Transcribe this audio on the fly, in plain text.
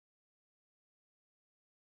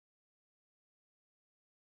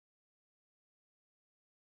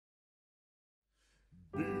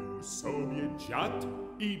Był sobie dziad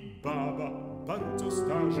i baba, bardzo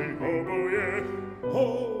starzy oboje.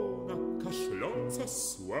 Ona kaszląca,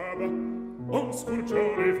 słaba, on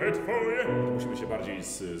skurczony we dwoje. Musimy się bardziej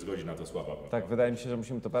zgodzić na to słaba. Prawda? Tak, wydaje mi się, że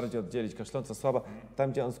musimy to bardziej oddzielić. Kaszląca, słaba.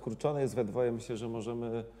 Tam, gdzie on skurczony jest we dwoje, myślę, że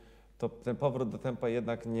możemy ten powrót do tempa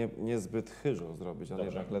jednak niezbyt chyżo zrobić. On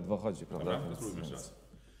jednak ledwo chodzi, prawda? Dobra, spróbujmy jeszcze raz.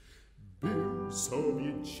 Był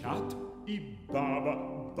sobie dziad i baba,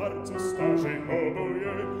 bardzo starzy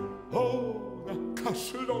oboje. Ona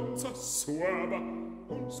kaszląca, słaba,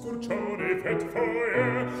 on skurczony we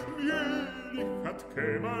dwoje. Mieli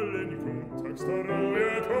chatkę maleńką, tak starą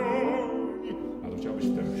jak oni. A to chciałbyś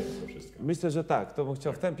w tempie to wszystko? Myślę, że tak. To bym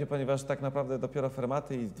chciał w tempie, ponieważ tak naprawdę dopiero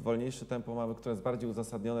fermaty i wolniejsze tempo mamy, które jest bardziej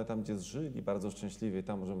uzasadnione tam, gdzie żyli, bardzo szczęśliwie i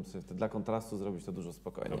tam możemy sobie dla kontrastu zrobić to dużo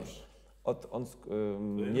spokojniej. Dobrze.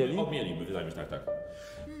 Mieli? Od mieli, wydaje mi się, tak.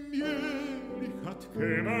 Mieli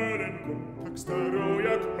chatkę maleńką, tak starą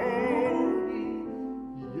jak oni.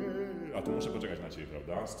 A tu muszę poczekać na ciebie,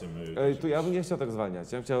 prawda? Z tym... Tu ja bym nie chciał tak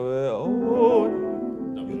zwalniać. Ja bym chciał...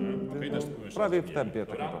 Dobrze, okej, też spróbujmy. Prawie w tempie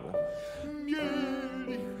tak naprawdę.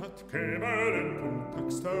 Mieli chatkę maleńką,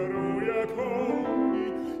 tak starą jak oni.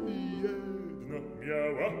 Jedno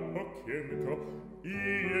miała okienko i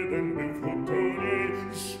jeden był wchód do niej.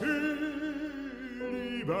 Żyli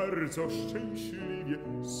bardzo szczęśliwie,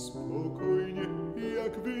 spokojnie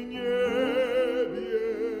jak w niebie.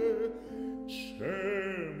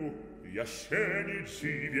 Czemu ja się nie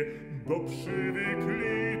dziwię, bo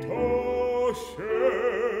przywykli do siebie.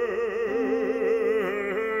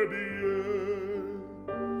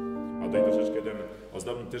 A tutaj troszeczkę ten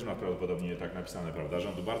ozdobnik też ma prawdopodobnie tak napisane, prawda? Że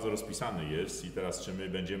on tu bardzo rozpisany jest i teraz czy my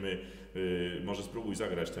będziemy, może spróbuj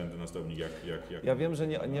zagrać ten ozdobnik jak... Ja wiem, że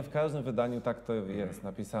nie w każdym wydaniu tak to jest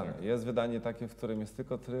napisane. Jest wydanie takie, w którym jest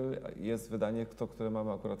tylko tryl, jest wydanie które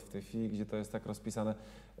mamy akurat w tej chwili, gdzie to jest tak rozpisane.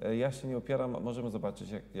 Ja się nie opieram, możemy zobaczyć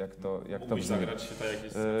jak to brzmi. Zagrać tak jak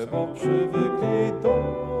jest bo przywykli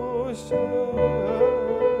do siebie.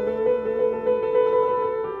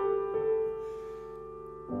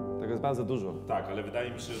 Jest bardzo dużo. Tak, ale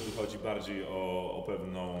wydaje mi się, że tu chodzi bardziej o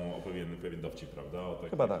pewien dowcip, prawda? O taki,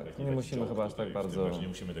 chyba tak, nie musimy chyba aż tak bardzo... Nie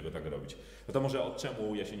musimy tego tak robić. No to może od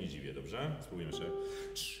czemu ja się nie dziwię, dobrze? Spróbujmy jeszcze.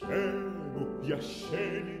 Czemu ja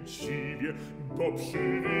się nie dziwię, bo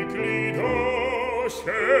przywykli do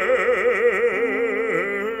siebie.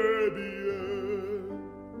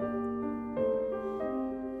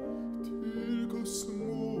 Tylko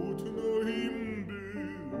smutno im było,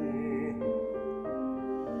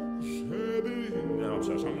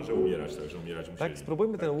 przepraszam, że umierać, także umierać musieli. Tak,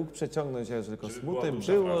 spróbujmy ten łuk przeciągnąć, że tylko smutnym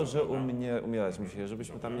było, że umierać musieli,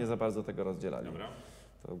 żebyśmy tam nie za bardzo tego rozdzielali. Dobra.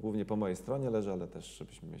 To głównie po mojej stronie leży, ale też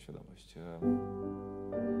żebyśmy mieli świadomość.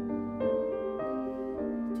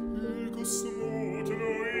 Tylko smutno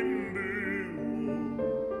im było,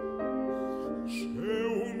 że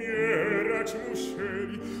umierać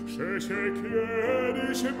musieli, że się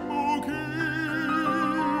kiedyś mogiłą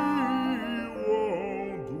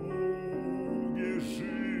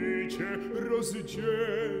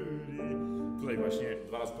rozdzieli. Tutaj właśnie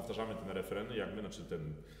dwa razy powtarzamy ten refren, jakby, znaczy ten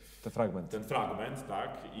fragment, tak?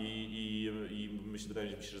 I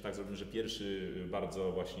wydaje mi się, że tak zrobimy, że pierwszy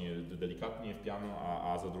bardzo właśnie delikatnie w piano,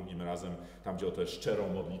 a za drugim razem tam, gdzie o tę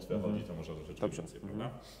szczerą modlitwę chodzi, to może troszeczkę więcej, prawda?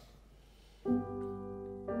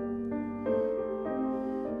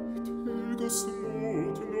 Tylko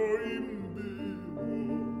smutno im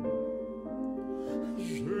było,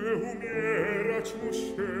 że umierać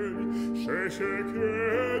musieli, że się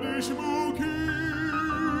kiedyś mogiłą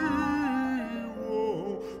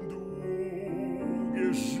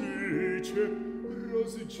długie życie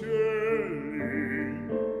rozdzieli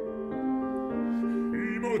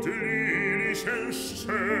i modlili się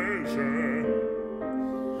szczerze,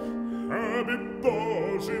 aby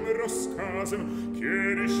Bożym rozkazem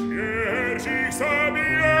kiedyś śmierć ich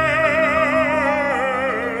zabierze,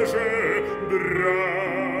 brała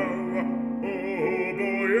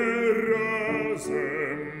oboje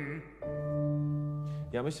razem.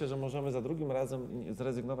 Ja myślę, że możemy za drugim razem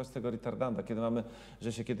zrezygnować z tego retardanda. Kiedy mamy,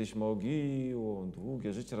 że się kiedyś mogiłą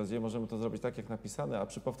długie życie rozdzieli, możemy to zrobić tak, jak napisane, a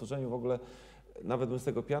przy powtórzeniu w ogóle nawet bym z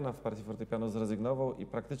tego piana w partii fortepianu zrezygnował i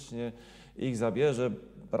praktycznie ich zabierze,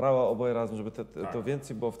 brała oboje razem, żeby to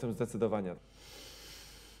więcej było w tym zdecydowania.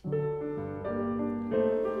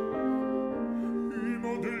 I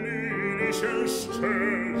modlili się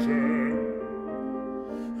szczerze,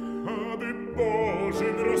 aby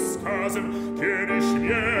Bożym rozkazem kiedyś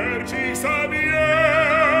śmierć ich zabierze,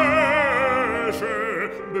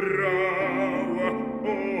 brała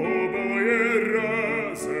oboje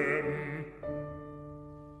razem.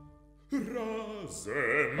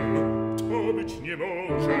 razem to być nie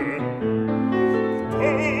może.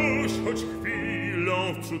 Ktoś choć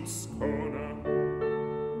chwilą wprzód skona.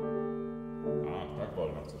 A, tak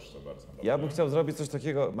wolno chcesz to bardzo. Dobrze. Ja bym chciał zrobić coś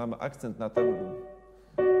takiego, mamy akcent na tym,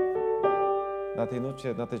 na tej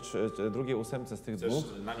nucie, na tej drugiej ósemce z tych Chcesz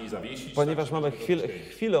dwóch. na niej zawiesić? Ponieważ tak, mamy żeby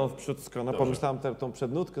chwilę wprzód skona, Dobrze. pomyślałem tą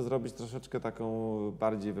przednutkę zrobić troszeczkę taką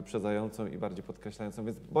bardziej wyprzedzającą i bardziej podkreślającą,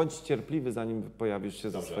 więc bądź cierpliwy, zanim pojawisz się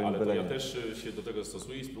ze Dobrze, swoim ale to byleniem. ja też się do tego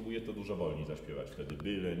stosuję i spróbuję to dużo wolniej zaśpiewać wtedy.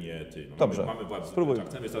 Byle nie ty. No, Dobrze, mamy bardzo spróbuj.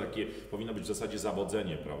 akcent, jest to takie, powinno być w zasadzie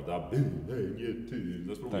zawodzenie, prawda? Byle nie ty.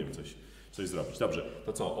 No spróbujemy Tak. coś zrobić. Dobrze,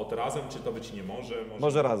 to co, od razem czy to być nie może?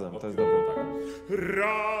 Może razem, to jest dobre. Tak.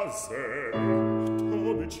 Razem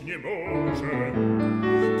to być nie może.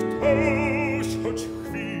 Ktoś choć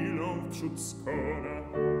chwilą wprzód skona.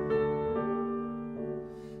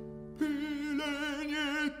 Byle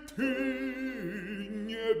nie ty,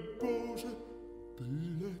 nie Boże,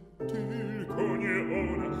 byle tylko nie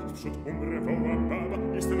ona. Wprzód umrę, woła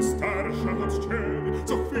baba, jestem starsza od ciebie.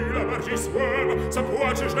 Co chwila bardziej słaba,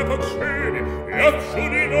 zapłaczesz na pogrzebie. Ja wprzód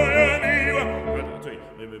i moja miła.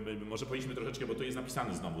 Może powinniśmy troszeczkę, bo to jest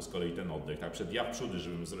napisany znowu z kolei ten oddech, tak? Przed ja w przódy,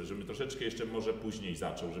 żebym troszeczkę jeszcze może później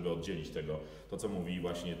zaczął, żeby oddzielić tego, to co mówi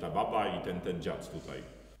właśnie ta baba i ten dziad tutaj.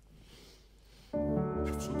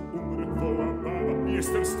 Wprzód umrę, woła baba,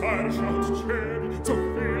 jestem starsza od ciebie. Co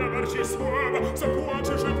chwila bardziej słaba,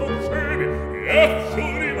 zapłaczesz na pogrzebie. Ja wprzód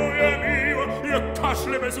i moja miła, jak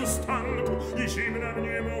kaszle bez ustanku i zimna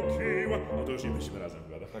mnie mokiła. No to już nie byliśmy razem,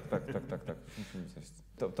 prawda? Tak.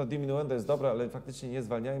 To diminuendo jest dobre, ale faktycznie nie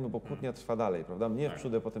zwalniajmy, bo kłótnia trwa dalej, prawda? Mnie w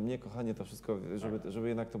przód, potem nie, kochanie, to wszystko, żeby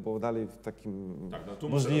jednak to było dalej w takim tu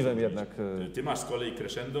możliwym jednak. Ty masz z kolei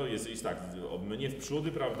crescendo, jest tak, mnie w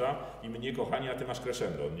przódy, prawda? I mnie kochanie, a ty masz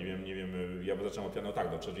crescendo. Nie wiem, ja zaczynam od piano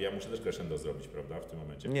tak, dobrze, ja muszę też crescendo zrobić, prawda? W tym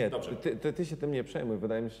momencie. Nie, dobrze. ty się tym nie przejmuj.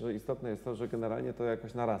 Wydaje mi się, że istotne jest to, że generalnie to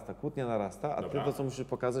jakoś narasta. Kłótnia narasta, a Dobra. ty to, co musisz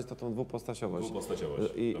pokazać, to tą dwupostaciowość.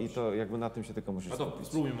 I to jakby na tym się tylko musisz No to skupić.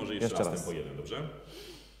 spróbujmy może jeszcze raz po jeden, dobrze?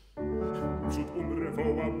 Wprzód umrę,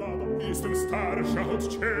 woła baba, jestem starsza od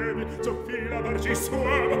ciebie. Co chwila bardziej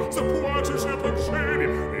słaba, zapłaczesz na pogrzebie.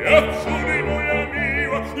 Ja wprzód i moja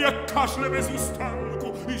miła, jak kaszle bez ustanku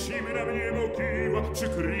i zimna mnie mogiła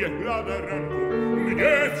przykryje lada ranku.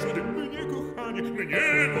 Mnie wprzód, mnie kochanie, mnie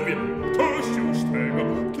lubię, toś już tego,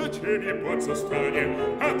 dla ciebie płat zostanie,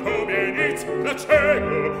 a tobie nic,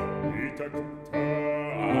 dlaczego? I tak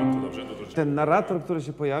To dobrze, to ten narrator, który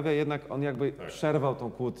się pojawia, jednak on jakby przerwał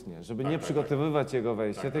tą kłótnię, żeby nie przygotowywać jego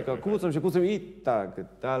wejścia, tylko kłócą i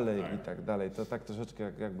tak dalej. To tak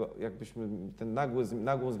troszeczkę jakbyśmy ten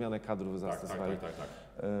nagłą zmianę kadrów zastosowali.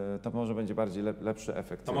 To może będzie bardziej lepszy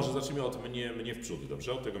efekt. To może zacznijmy od mnie w przód,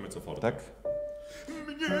 dobrze? Od tego mezzoforte. Tak?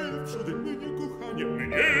 Mnie wprzód, mnie kochanie, mnie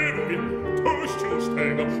lubię, toś już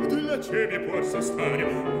tego, dla ciebie płacz zostanie,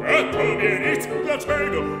 a tobie nic,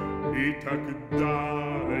 dlaczego? I tak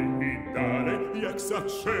dalej, jak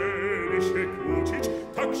zaczęli się kłócić,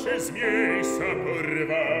 tak się z miejsca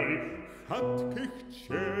porwali, chatkę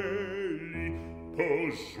chcieli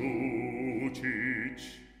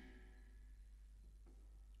porzucić.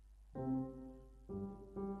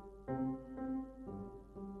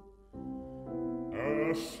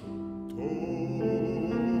 Aż to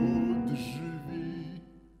drzwi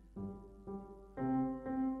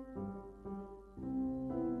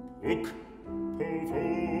puk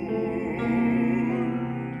powoli.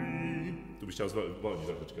 Tu byś chciał wolniej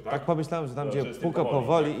troszeczkę, tak? Tak pomyślałem, że tam Dobrze, gdzie z tym puka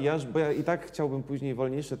powoli, powoli, bo ja i tak chciałbym później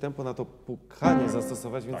wolniejsze tempo na to pukanie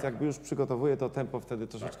zastosować, więc jakby już przygotowuję to tempo wtedy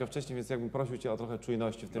troszeczkę wcześniej, więc jakbym prosił Cię o trochę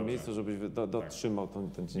czujności w tym miejscu, żebyś dotrzymał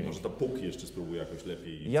ten dźwięk. Może to puk jeszcze spróbuję jakoś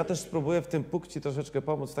lepiej. Ja też spróbuję w tym puk Ci troszeczkę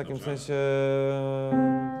pomóc, w takim sensie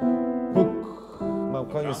puk, mam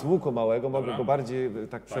koniec łuku małego, mogę go bardziej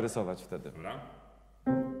tak przerysować wtedy. Dobra.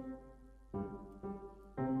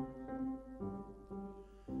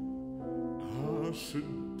 Aż to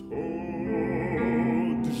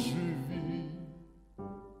drzwi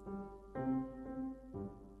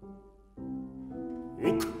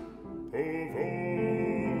puk powoli.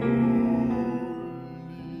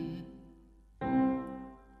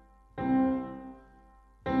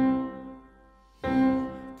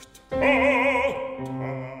 Kto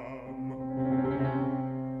tam?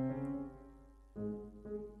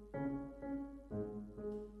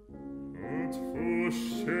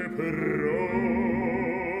 Otwórzcie proszę,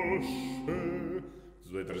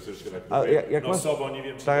 tutaj troszeczkę tak nosowo, nie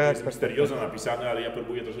wiem, czy to jest misteriozo napisane, ale ja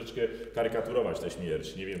próbuję troszeczkę karykaturować tę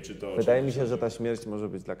śmierć. Nie wiem, czy to... Wydaje mi się, że ta śmierć może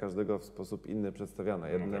być dla każdego w sposób inny przedstawiana.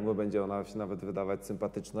 Jednemu będzie ona się nawet wydawać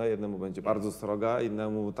sympatyczna, jednemu będzie bardzo sroga,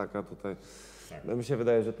 innemu taka tutaj... Tak. Mi się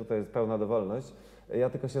wydaje, że tutaj jest pełna dowolność. Ja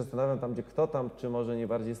tylko się zastanawiam tam, gdzie kto tam, czy może nie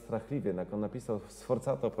bardziej strachliwie, jak on napisał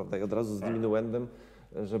sforzato, prawda, i od razu z diminuendem,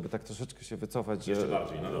 żeby tak troszeczkę się wycofać. Jeszcze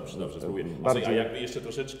bardziej, no dobrze, spróbuję. A jakby jeszcze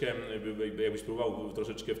troszeczkę, jakbyś próbował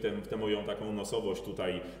troszeczkę w tę moją taką nosowość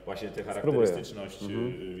tutaj, właśnie tę charakterystyczność,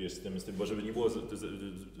 wiesz, z tym, bo żeby nie było,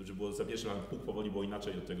 żeby było za pierwszym razem puk powoli, było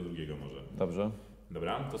inaczej od tego drugiego może. Dobrze.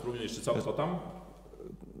 Dobra, to spróbujmy jeszcze co tam?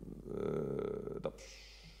 Dobrze.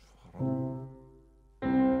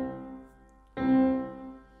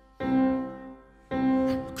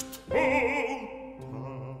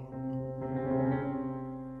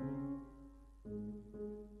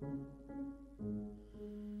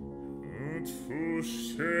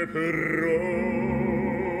 Otwórzcie proszę,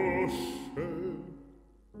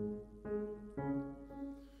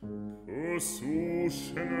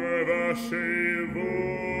 posłuszne waszej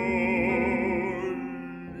woli.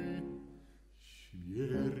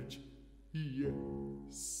 Śmierć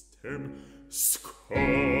jestem, skąd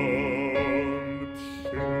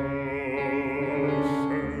przynoszę.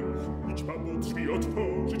 Idź pan do drzwi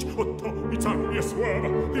otworzyć, oto i cała niesława.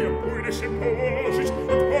 Ja pójdę się położyć,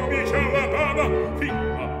 odpowiedziała baba.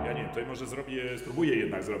 Ja nie wiem, tutaj może spróbuję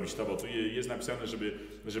jednak zrobić to, bo tu jest napisane, żeby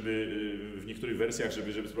w niektórych wersjach,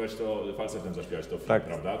 żeby spróbować to falsetem zaśpiewać, to tak.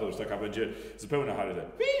 Prawda? To już taka będzie zupełna charyta.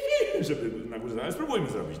 Żeby na górze, ale spróbujmy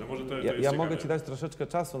zrobić, no może to jest Ja mogę ci dać troszeczkę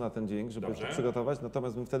czasu na ten dźwięk, żeby Dobrze. to przygotować,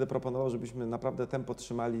 natomiast bym wtedy proponował, żebyśmy naprawdę tempo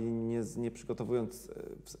trzymali, nie przygotowując,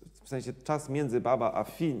 w sensie czas między baba a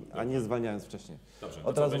fi, a nie zwalniając wcześniej. Dobrze,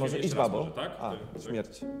 od razu może idź babo. Może, tak?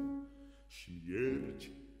 Śmierć.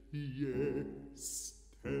 Śmierć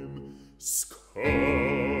jestem, skąd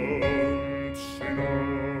przynoszę.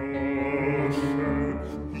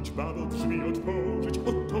 Idź babo drzwi otworzyć,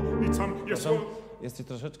 oto i sam jest on. Jest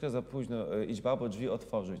troszeczkę za późno. Idź babo drzwi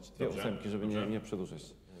otworzyć. Dwie ósemki, żeby nie przedłużyć.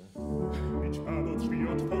 Idź babo drzwi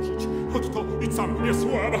otworzyć, oto i sam jest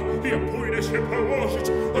słaba. Ja pójdę się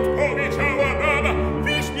położyć, odpowiedziała baba.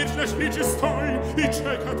 Wy śmierć na świecie stoi i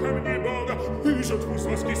czeka tam nieboga. Iż otwórz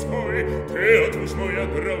łaski swojej, ty otwórz moja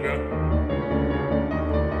droga.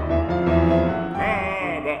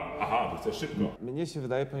 Aha, to chcesz szybko. Mnie się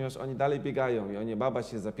wydaje, ponieważ oni dalej biegają i baba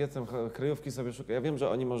się za piecem, kryjówki sobie szuka. Ja wiem, że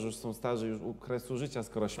oni może już są starzy, już u kresu życia,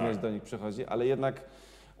 skoro śmierć do nich przychodzi, ale jednak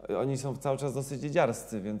oni są cały czas dosyć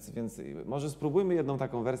dziedziarscy, więc może spróbujmy jedną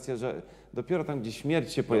taką wersję, że dopiero tam, gdzie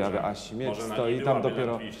śmierć się pojawia, a śmierć stoi tam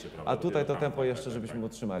dopiero, a tutaj to tempo jeszcze, żebyśmy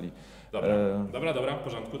utrzymali. Dobra, w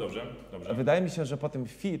porządku, dobrze. Wydaje mi się, że po tym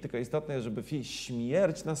fi, tylko istotne jest, żeby fi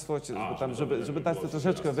śmierć na swocie, żeby dać to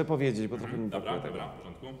troszeczkę wypowiedzieć, bo trochę nie Dobra, w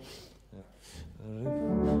porządku.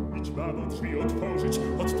 Idź babo drzwi otworzyć,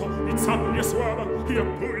 oto i sam nie słaba. Ja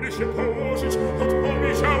pójdę się położyć,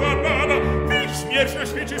 odpowiedziała baba. Idź śmierć na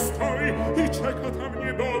świecie stoi i czeka tam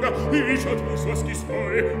nieboga. Idź otwórz łaski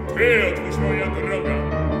swoje, ty otwórz moja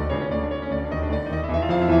droga.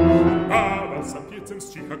 Baba za piecem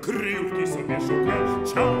z cicha kryjówki sobie szuka.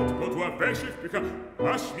 Dziad pod łapę się wpycha,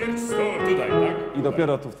 a śmierć stoi tutaj, tak? I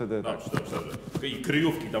dopiero tu wtedy... Dobrze. I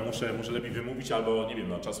kryjówki tam muszę lepiej wymówić, albo nie wiem,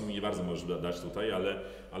 no czasu mi nie bardzo możesz dać tutaj,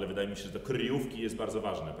 ale wydaje mi się, że to kryjówki jest bardzo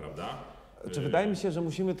ważne, prawda? Wydaje mi się, że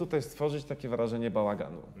musimy tutaj stworzyć takie wrażenie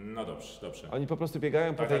bałaganu. No dobrze. Oni po prostu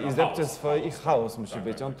biegają po tej izdebce swojej i chaos musi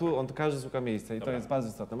być. On każdy szuka miejsca i to jest bardzo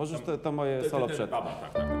istotne. Możesz to moje solo przed. Baba,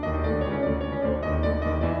 tak.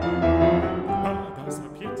 Baba za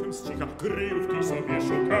piecem z cicha kryjówki sobie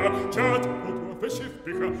szuka. Dziad pod łapę się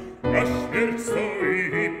wpycha, a śmierć stoi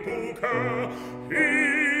i puka. I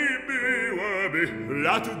byłaby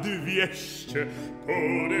lat 200,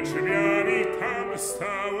 pod drzwiami tam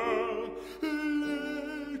stała.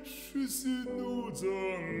 Lecz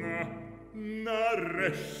znudzona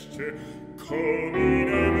nareszcie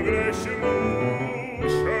kominem wleźć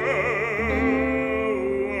musiała.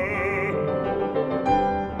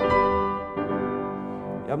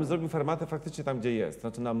 Ja bym zrobił formatę faktycznie tam, gdzie jest.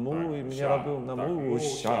 Znaczy na mu i mnie robił na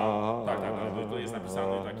musia. Tak. To jest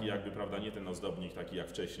napisany taki jakby, prawda, nie ten ozdobnik taki jak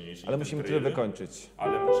wcześniej. Ale musimy tyle wykończyć.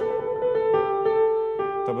 Ale musimy...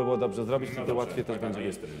 To by było dobrze zrobić, wtedy łatwiej też będzie.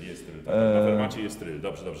 Jest tryl. Na formacie jest tryl.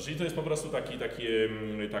 Dobrze. Czyli to jest po prostu taki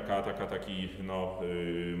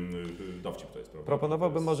dowcip to jest. Prawda?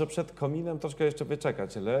 Proponowałbym może przed kominem troszkę jeszcze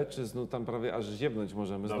wyczekać, lecz tam prawie aż ziewnąć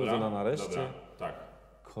możemy. Znudzona nareszcie. Dobra, tak.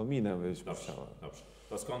 Kominem wyjść musiała. Dobrze.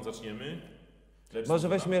 To skąd zaczniemy? Może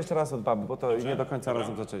weźmy jeszcze raz od baby, bo to nie do końca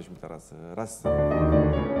razem zaczęliśmy teraz. Raz.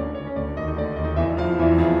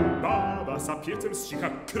 za piecem z cicha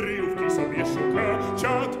kryjówki sobie szuka.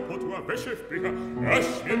 Dziad pod ławę się wpycha, a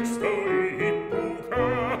śmierć stoi i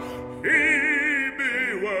puka. I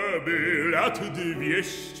byłaby lat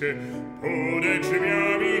 200, pode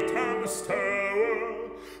drzwiami tam stała,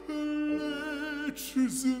 lecz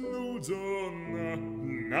znudzona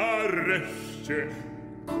nareszcie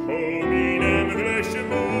kominem wleść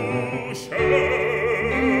musiała.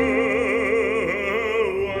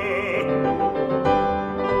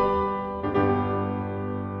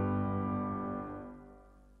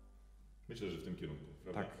 Myślę, że w tym kierunku,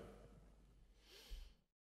 prawda? Tak.